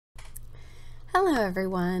Hello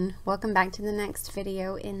everyone, welcome back to the next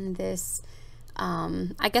video in this,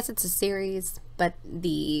 I guess it's a series, but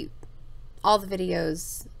all the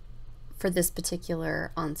videos for this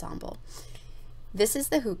particular ensemble. This is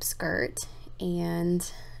the hoop skirt, and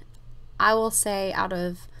I will say out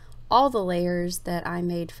of all the layers that I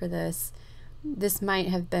made for this, this might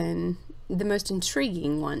have been the most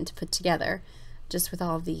intriguing one to put together, just with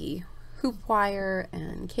all the hoop wire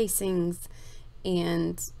and casings,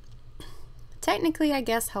 and technically, I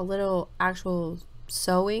guess, how little actual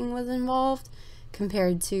sewing was involved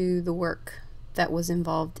compared to the work that was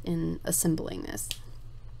involved in assembling this.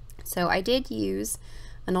 So I did use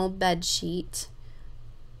an old bed sheet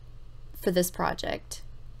for this project.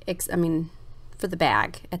 For the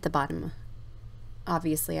bag at the bottom.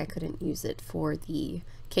 Obviously, I couldn't use it for the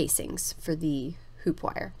casings for the hoop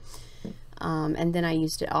wire. And then I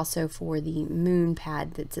used it also for the moon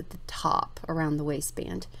pad that's at the top around the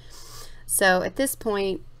waistband. So at this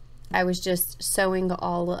point, I was just sewing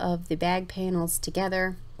all of the bag panels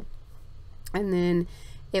together, and then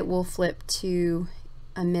it will flip to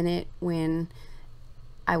a minute when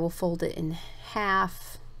I will fold it in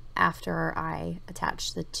half after I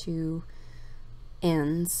attach the two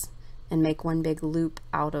ends and make one big loop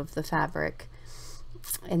out of the fabric.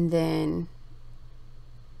 And then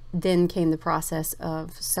came the process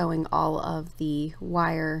of sewing all of the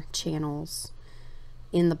wire channels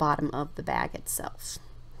in the bottom of the bag itself.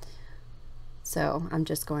 So I'm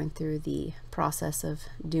just going through the process of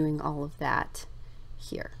doing all of that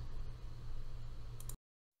here.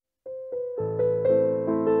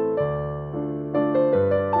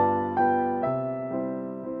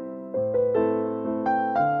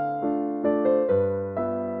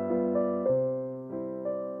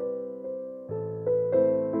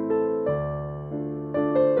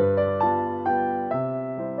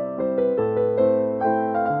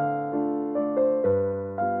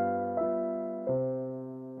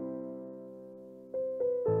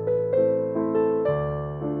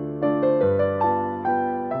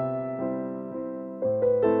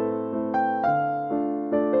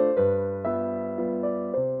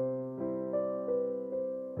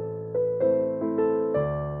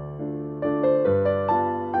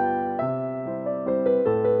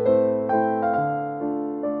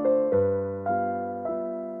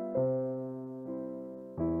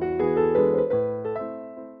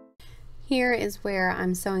 Here is where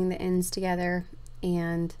I'm sewing the ends together,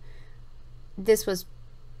 and this was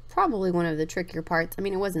probably one of the trickier parts. I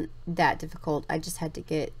mean, it wasn't that difficult. I just had to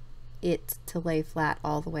get it to lay flat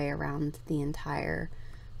all the way around the entire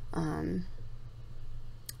end,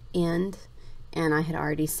 and I had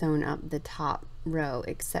already sewn up the top row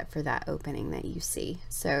except for that opening that you see.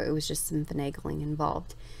 So it was just some finagling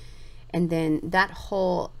involved. And then that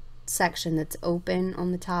whole section that's open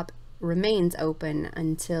on the top remains open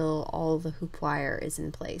until all the hoop wire is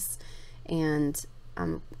in place, and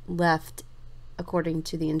I'm left, according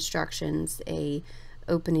to the instructions, a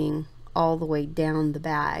opening all the way down the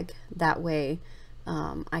bag. That way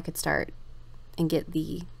I could start and get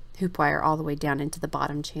the hoop wire all the way down into the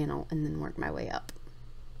bottom channel and then work my way up.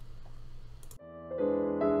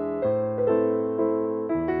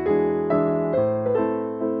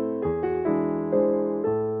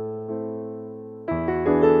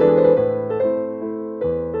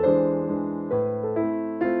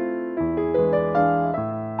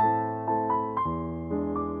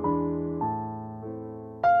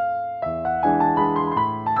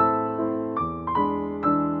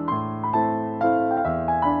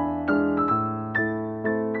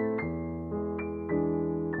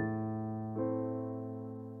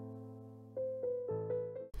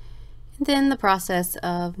 Then the process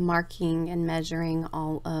of marking and measuring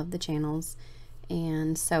all of the channels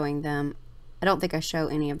and sewing them. I don't think I show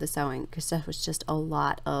any of the sewing because that was just a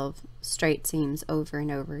lot of straight seams over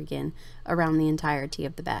and over again around the entirety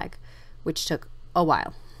of the bag, which took a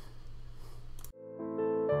while.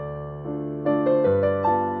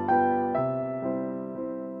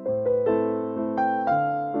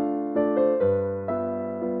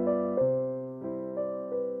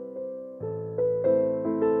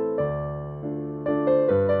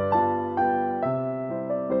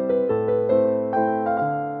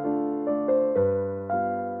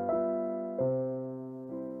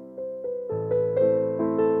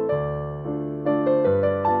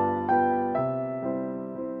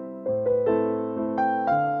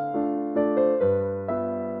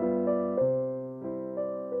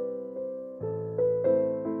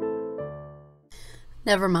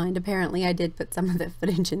 Never mind, apparently I did put some of the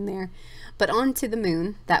footage in there. But on to the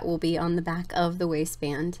moon, that will be on the back of the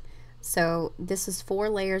waistband. So this is 4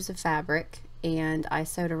 layers of fabric, and I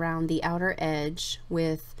sewed around the outer edge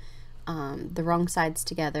with the wrong sides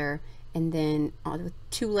together, and then with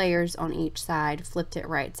 2 layers on each side, flipped it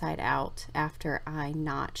right side out after I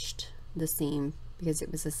notched the seam because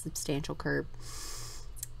it was a substantial curve.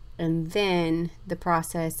 And then the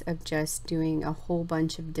process of just doing a whole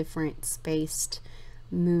bunch of different spaced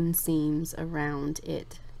moon seams around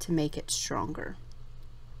it to make it stronger.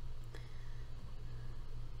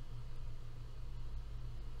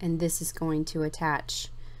 And this is going to attach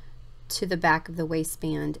to the back of the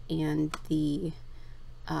waistband, and the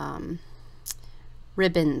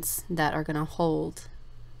ribbons that are going to hold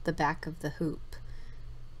the back of the hoop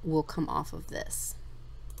will come off of this.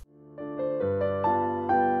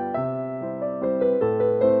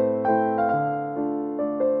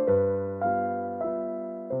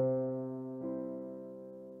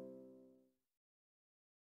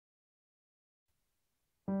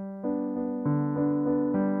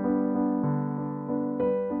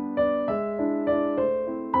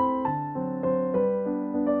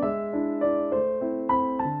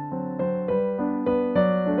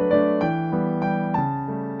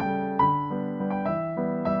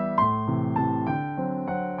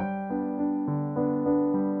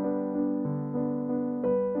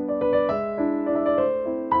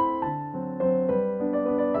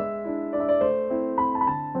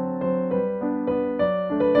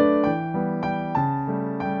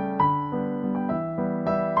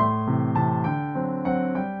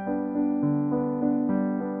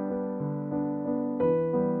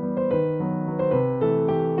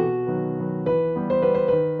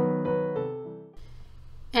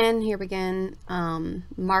 And here we begin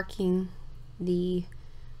marking the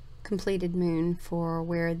completed moon for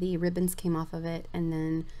where the ribbons came off of it, and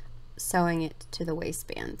then sewing it to the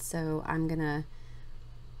waistband. So I'm gonna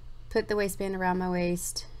put the waistband around my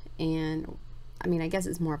waist, and I mean, I guess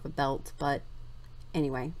it's more of a belt, but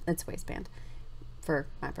anyway, it's waistband for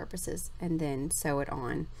my purposes, and then sew it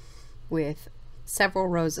on with several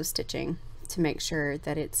rows of stitching to make sure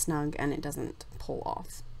that it's snug and it doesn't pull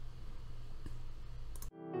off.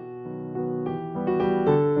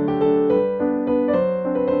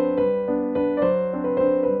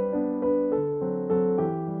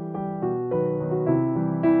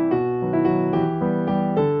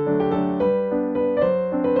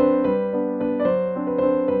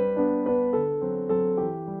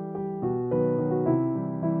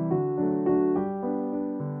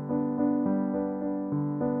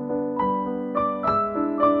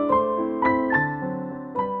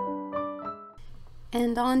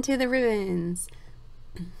 And on to the ribbons.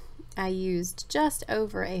 I used just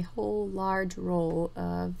over a whole large roll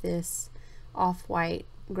of this off-white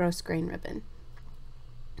gross grain ribbon.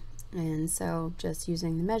 And so just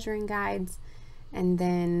using the measuring guides, and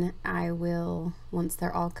then I will, once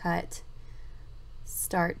they're all cut,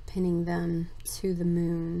 start pinning them to the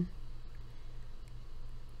moon.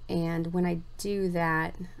 And when I do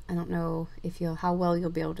that, I don't know if how well you'll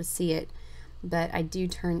be able to see it, but I do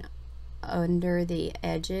turn under the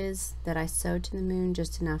edges that I sewed to the moon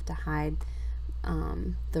just enough to hide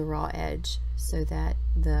the raw edge so that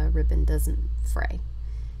the ribbon doesn't fray.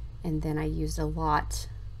 And then I used a lot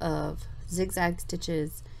of zigzag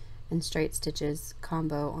stitches and straight stitches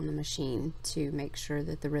combo on the machine to make sure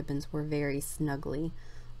that the ribbons were very snugly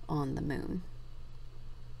on the moon.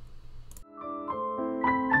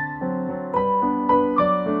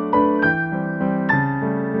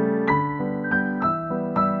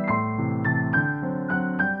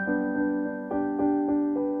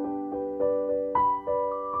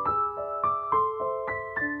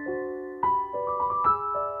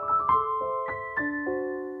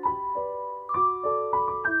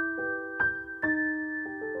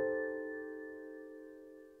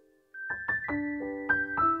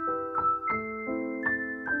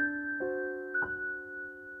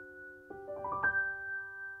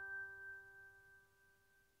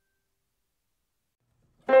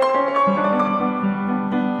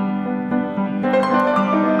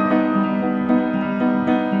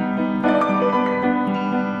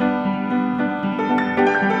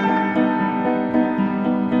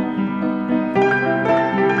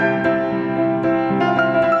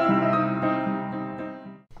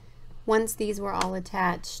 Once these were all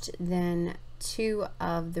attached, then 2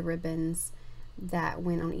 of the ribbons that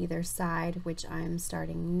went on either side, which I'm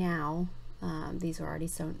starting now, these were already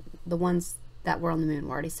sewn, the ones that were on the moon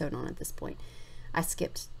were already sewn on at this point. I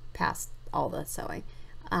skipped past all the sewing.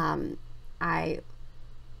 I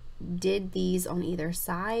did these on either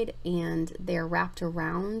side, and they're wrapped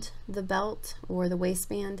around the belt or the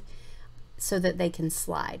waistband so that they can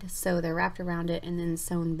slide. So they're wrapped around it and then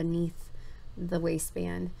sewn beneath the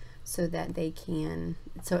waistband so that they can,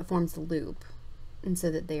 so it forms a loop and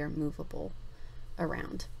so that they are movable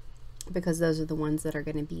around, because those are the ones that are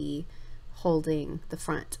going to be holding the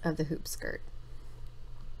front of the hoop skirt.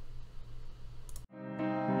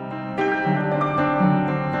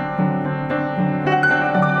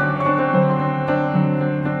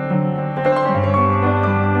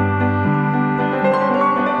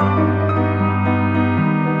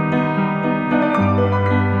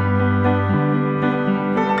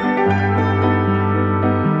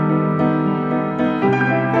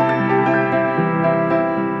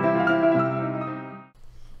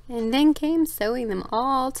 And then came sewing them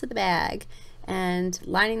all to the bag and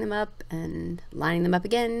lining them up and lining them up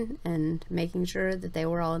again and making sure that they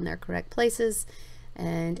were all in their correct places.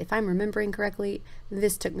 And if I'm remembering correctly,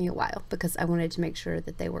 this took me a while because I wanted to make sure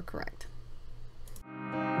that they were correct.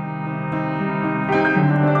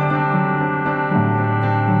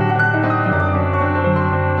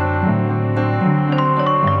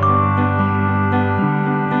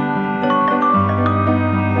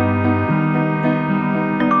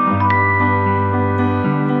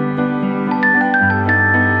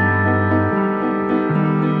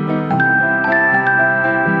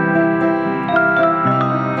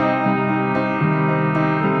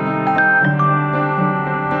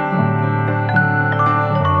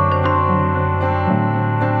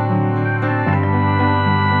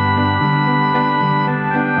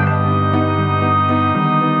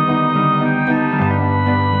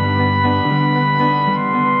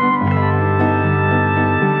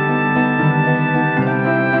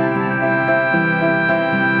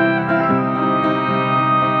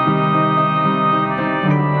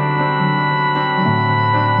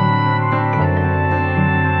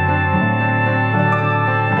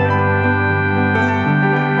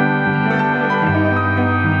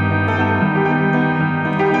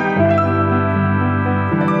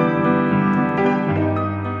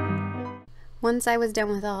 Once I was done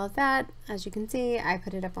with all of that, as you can see, I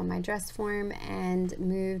put it up on my dress form and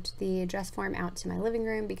moved the dress form out to my living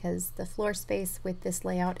room because the floor space with this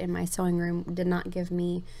layout in my sewing room did not give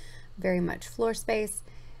me very much floor space.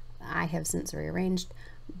 I have since rearranged,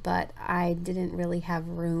 but I didn't really have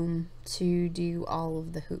room to do all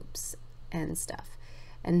of the hoops and stuff.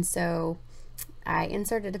 And so I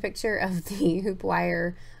inserted a picture of the hoop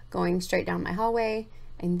wire going straight down my hallway,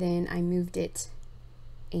 and then I moved it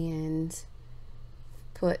and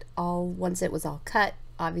put once it was all cut,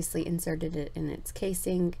 obviously inserted it in its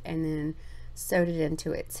casing and then sewed it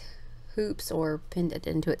into its hoops or pinned it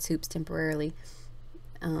into its hoops temporarily,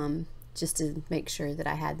 just to make sure that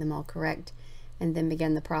I had them all correct, and then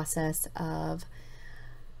began the process of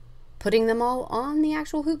putting them all on the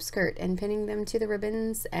actual hoop skirt and pinning them to the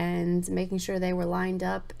ribbons and making sure they were lined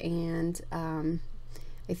up. And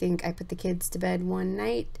I think I put the kids to bed one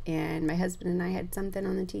night and my husband and I had something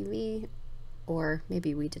on the TV, or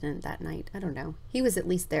maybe we didn't that night, I don't know. He was at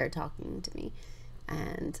least there talking to me,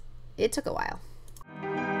 and it took a while.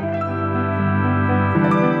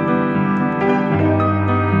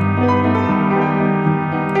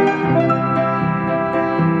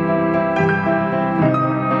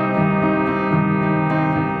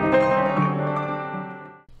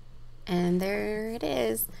 And there it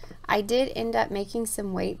is. I did end up making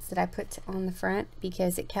some weights that I put on the front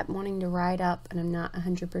because it kept wanting to ride up, and I'm not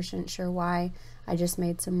 100% sure why. I just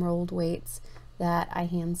made some rolled weights that I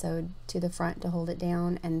hand sewed to the front to hold it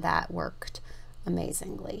down, and that worked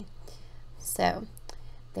amazingly. So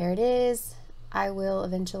there it is. I will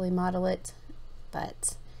eventually model it,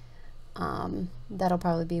 but that'll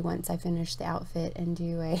probably be once I finish the outfit and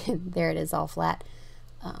do a there it is all flat,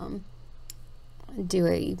 do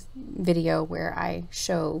a video where I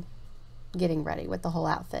show getting ready with the whole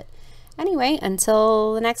outfit. Anyway,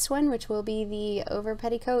 until the next one, which will be the over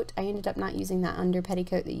petticoat. I ended up not using that under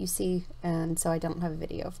petticoat that you see, and so I don't have a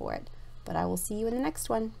video for it, but I will see you in the next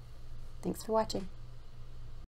one. Thanks for watching.